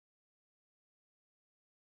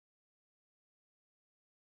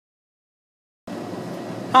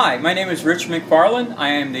Hi, my name is Rich McFarland. I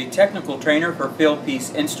am the technical trainer for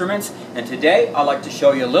Fieldpiece Instruments, and today I'd like to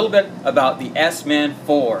show you a little bit about the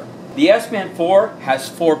SMAN4. The SMAN4 has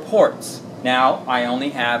 4 ports. Now, I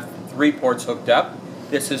only have 3 ports hooked up.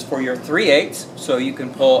 This is for your 3/8, so you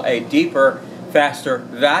can pull a deeper, faster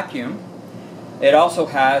vacuum. It also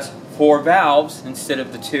has 4 valves instead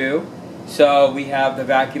of the 2. So we have the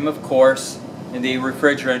vacuum, of course, and the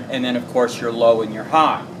refrigerant, and then of course your low and your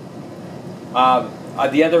high.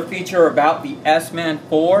 The other feature about the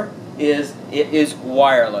SMAN4 is it is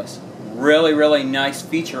wireless. Really nice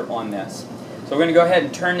feature on this. So we're going to go ahead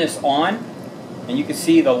and turn this on, and you can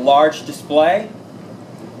see the large display.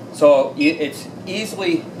 So it's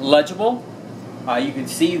easily legible. You can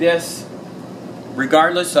see this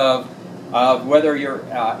regardless of whether you're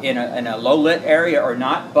in a low lit area or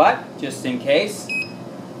not, but just in case,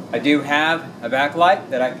 I do have a backlight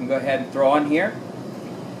that I can go ahead and throw on here.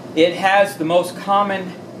 It has the most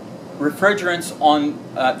common refrigerants on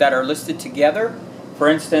that are listed together. For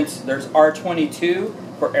instance, there's R22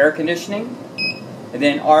 for air conditioning, and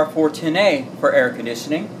then R410A for air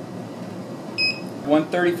conditioning,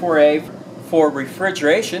 134A for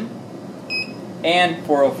refrigeration, and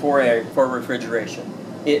 404A for refrigeration.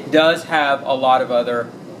 It does have a lot of other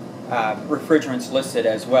refrigerants listed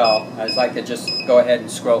as well, as I could just go ahead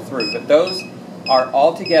and scroll through. But those are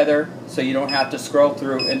all together, so you don't have to scroll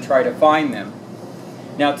through and try to find them.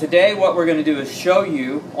 Now today what we're going to do is show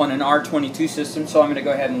you on an R22 system, so I'm going to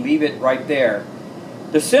go ahead and leave it right there.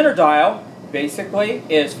 The center dial basically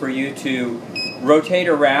is for you to rotate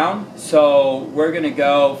around, so we're going to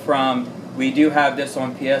go from, we do have this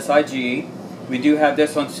on PSIG, we do have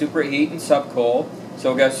this on Superheat and Subcool,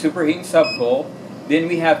 so we'll go Superheat and Subcool. Then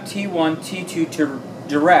we have T1, T2 to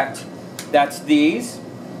direct, that's these.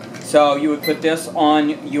 So you would put this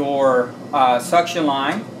on your suction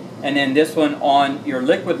line, and then this one on your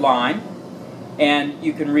liquid line, and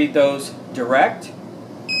you can read those direct.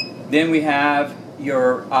 Then we have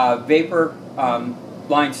your vapor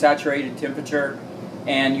line saturated temperature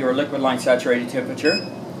and your liquid line saturated temperature,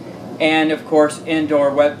 and of course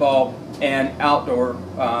indoor wet bulb and outdoor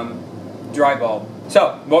dry bulb.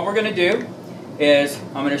 So what we're going to do is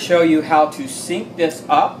I'm going to show you how to sync this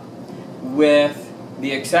up with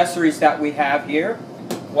the accessories that we have here.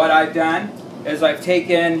 What I've done is I've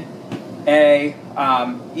taken a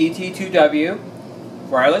ET2W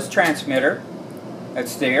wireless transmitter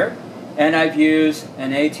that's there, and I've used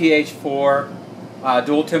an ATH4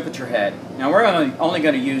 dual temperature head. Now we're only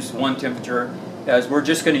going to use one temperature, as we're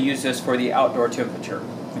just going to use this for the outdoor temperature.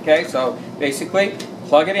 Okay, so basically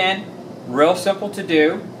plug it in, real simple to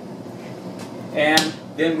do. And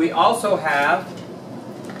then we also have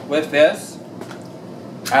with this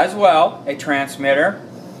as well a transmitter,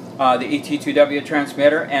 the ET2W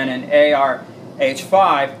transmitter, and an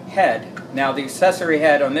ARH5 head. Now the accessory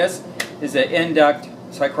head on this is an induct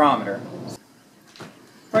psychrometer.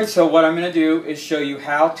 Alright, so what I'm going to do is show you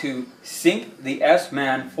how to sync the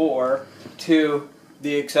SMAN4 to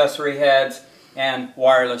the accessory heads and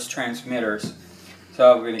wireless transmitters.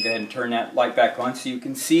 So we're going to go ahead and turn that light back on so you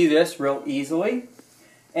can see this real easily.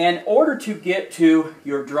 In order to get to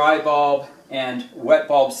your dry bulb and wet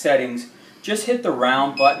bulb settings, just hit the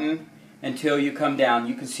round button until you come down.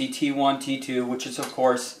 You can see T1, T2, which is of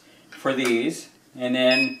course for these, and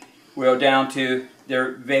then we'll down to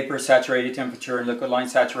their vapor saturated temperature and liquid line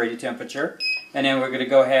saturated temperature, and then we're going to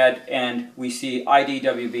go ahead and we see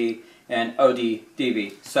IDWB and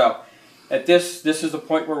ODDB. So at this is the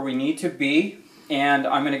point where we need to be, and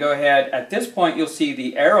I'm going to go ahead, at this point you'll see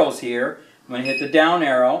the arrows here. I'm going to hit the down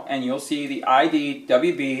arrow and you'll see the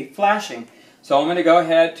IDWB flashing. So I'm going to go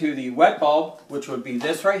ahead to the wet bulb, which would be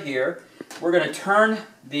this right here. We're going to turn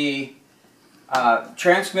the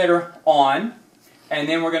transmitter on, and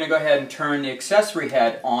then we're going to go ahead and turn the accessory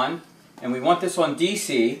head on, and we want this on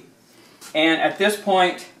DC. And at this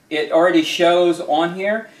point it already shows on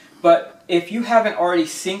here, but if you haven't already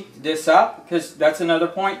synced this up, because that's another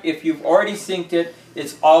point, if you've already synced it,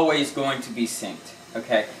 it's always going to be synced.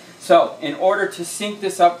 Okay, so in order to sync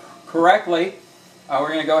this up correctly, we're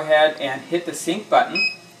going to go ahead and hit the sync button,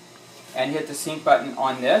 and hit the sync button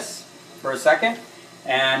on this for a second,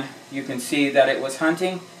 and you can see that it was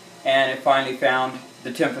hunting and it finally found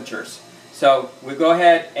the temperatures. So we go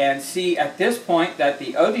ahead and see at this point that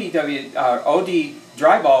the OD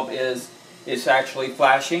dry bulb is actually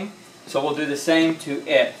flashing. So we'll do the same to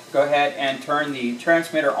it. Go ahead and turn the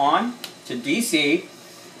transmitter on to DC,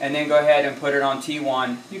 and then go ahead and put it on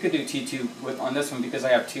T1. You could do T2 on this one because I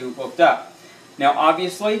have 2 hooked up. Now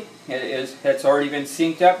obviously it's already been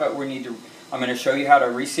synced up, but I'm going to show you how to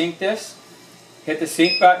resync this. Hit the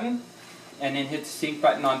sync button, and then hit the sync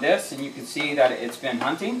button on this, and you can see that it's been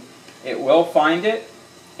hunting. It will find it,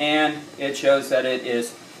 and it shows that it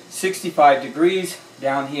is 65 degrees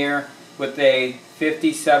down here with a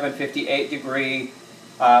 57, 58 degree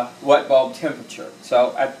wet bulb temperature.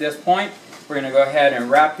 So at this point, we're going to go ahead and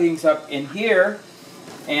wrap things up in here,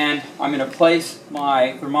 and I'm going to place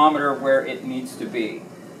my thermometer where it needs to be.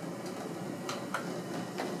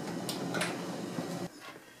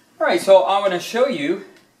 Alright, so I'm going to show you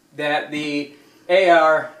that the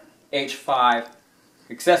ARH5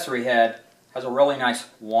 accessory head has a really nice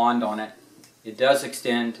wand on it. It does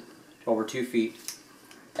extend over 2 feet.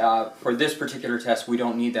 For this particular test, we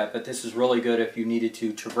don't need that, but this is really good if you needed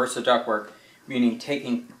to traverse the ductwork, meaning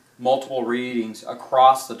taking multiple readings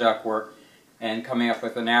across the ductwork and coming up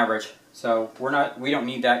with an average. So we don't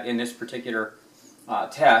need that in this particular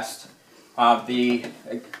test. The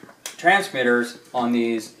transmitters on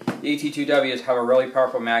these AT2Ws have a really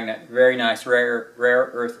powerful magnet, very nice, rare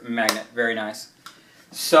earth magnet, very nice.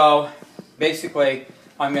 So basically,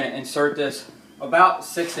 I'm going to insert this about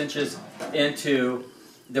 6 inches into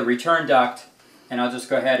the return duct, and I'll just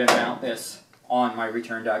go ahead and mount this on my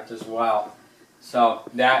return duct as well. So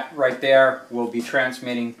that right there will be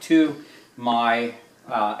transmitting to my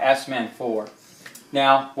SMAN4.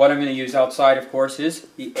 Now, what I'm going to use outside, of course, is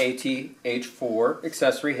the ATH4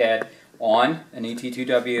 accessory head on an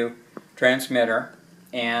AT2W transmitter,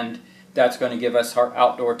 and that's going to give us our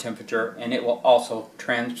outdoor temperature, and it will also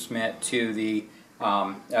transmit to the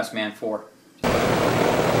SMAN4.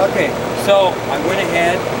 Okay, so I went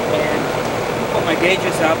ahead and put my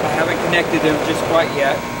gauges up. I haven't connected them just quite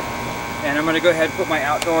yet, and I'm going to go ahead and put my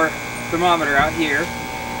outdoor thermometer out here,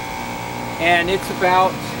 and it's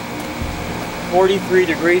about 43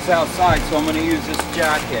 degrees outside, so I'm going to use this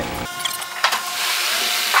jacket.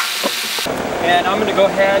 And I'm going to go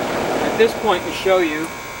ahead at this point and show you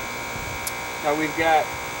that we've got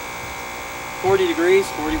 40 degrees,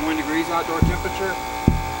 41 degrees outdoor temperature,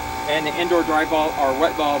 and the indoor dry bulb, or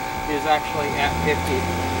wet bulb, is actually at 50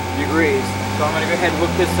 degrees. So I'm going to go ahead and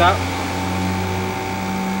hook this up,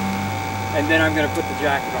 and then I'm going to put the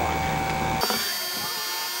jacket on.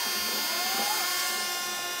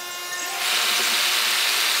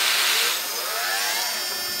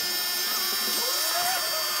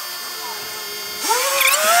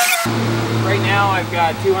 Right now I've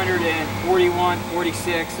got 241,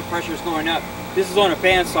 46, the pressure is going up. This is on a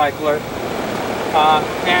fan cycler,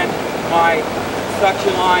 and my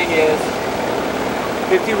suction line is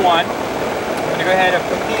 51. I'm going to go ahead and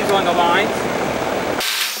put these on the lines.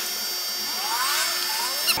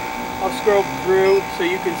 I'll scroll through so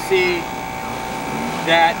you can see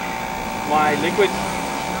that my liquid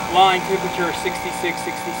line temperature is 66,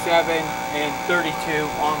 67, and 32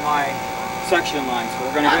 on my suction line. So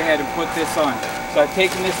we're going to go ahead and put this on. So I've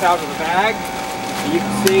taken this out of the bag, and you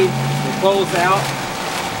can see it pulls out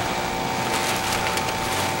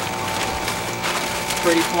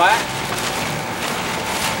pretty flat.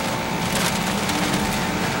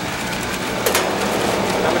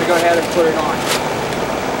 I'm going to go ahead and put it on.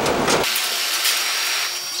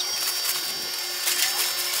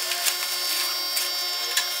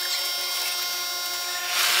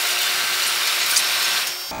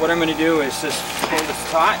 What I'm going to do is just pull this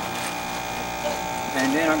taut, and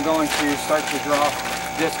then I'm going to start to draw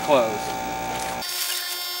this closed.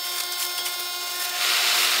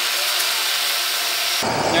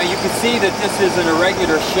 Now you can see that this is an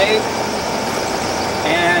irregular shape,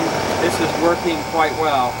 and this is working quite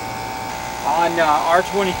well. On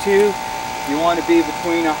R22, you want to be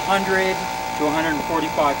between 100 to 145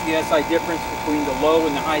 psi difference between the low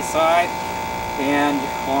and the high side, and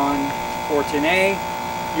on 410A,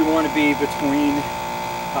 you want to be between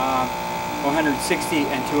 160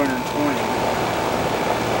 and 220.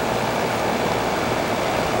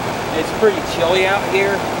 It's pretty chilly out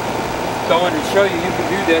here, so I wanted to show you can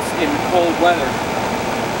do this in cold weather.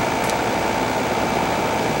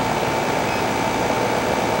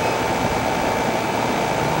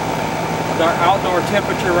 Our outdoor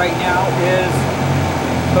temperature right now is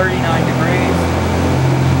 39 degrees.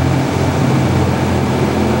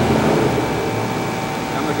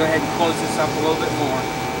 Go ahead and close this up a little bit more.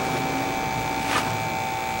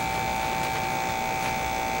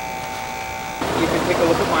 You can take a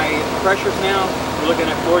look at my pressures now. We're looking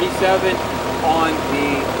at 47 on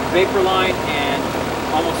the vapor line and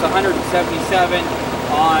almost 177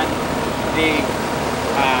 on the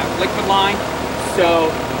liquid line. So,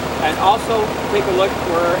 and also take a look,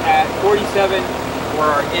 we're at 47 for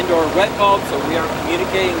our indoor wet bulb, so we are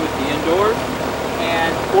communicating with the indoors.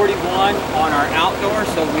 And 41 on our outdoor,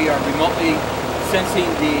 so we are remotely sensing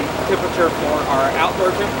the temperature for our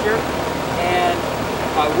outdoor temperature. and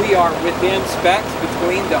we are within specs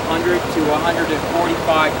between the 100 to 145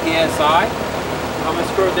 PSI. I'm going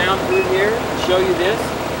to scroll down through here and show you this.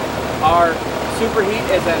 Our superheat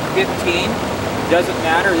is at 15. Doesn't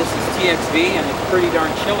matter, this is TXV and it's pretty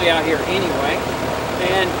darn chilly out here anyway.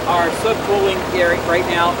 And our subcooling area right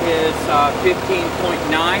now is 15.9,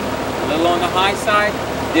 a little on the high side.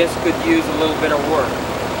 This could use a little bit of work.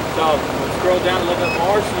 So we'll scroll down a little bit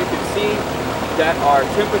more so you can see that our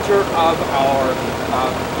temperature of our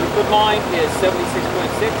liquid line is 76.6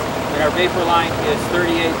 and our vapor line is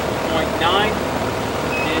 38.9.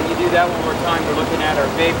 And you do that one more time, we're looking at our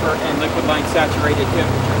vapor and liquid line saturated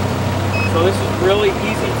temperature. So this is really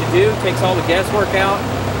easy to do, takes all the guesswork out.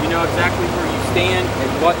 You know exactly where you stand and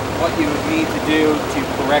what you would need to do to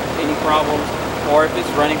correct any problems, or if it's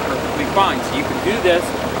running perfectly fine. So you can do this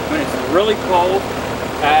when it's really cold,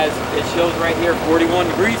 as it shows right here, 41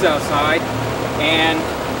 degrees outside, and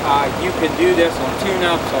you can do this on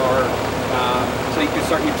tune-ups, or so you can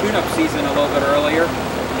start your tune-up season a little bit earlier,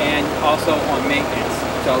 and also on maintenance.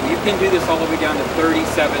 So you can do this all the way down to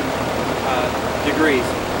 37 degrees.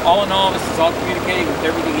 All in all, this is all communicating with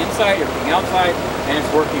everything inside, everything outside, and it's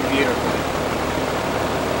working beautifully.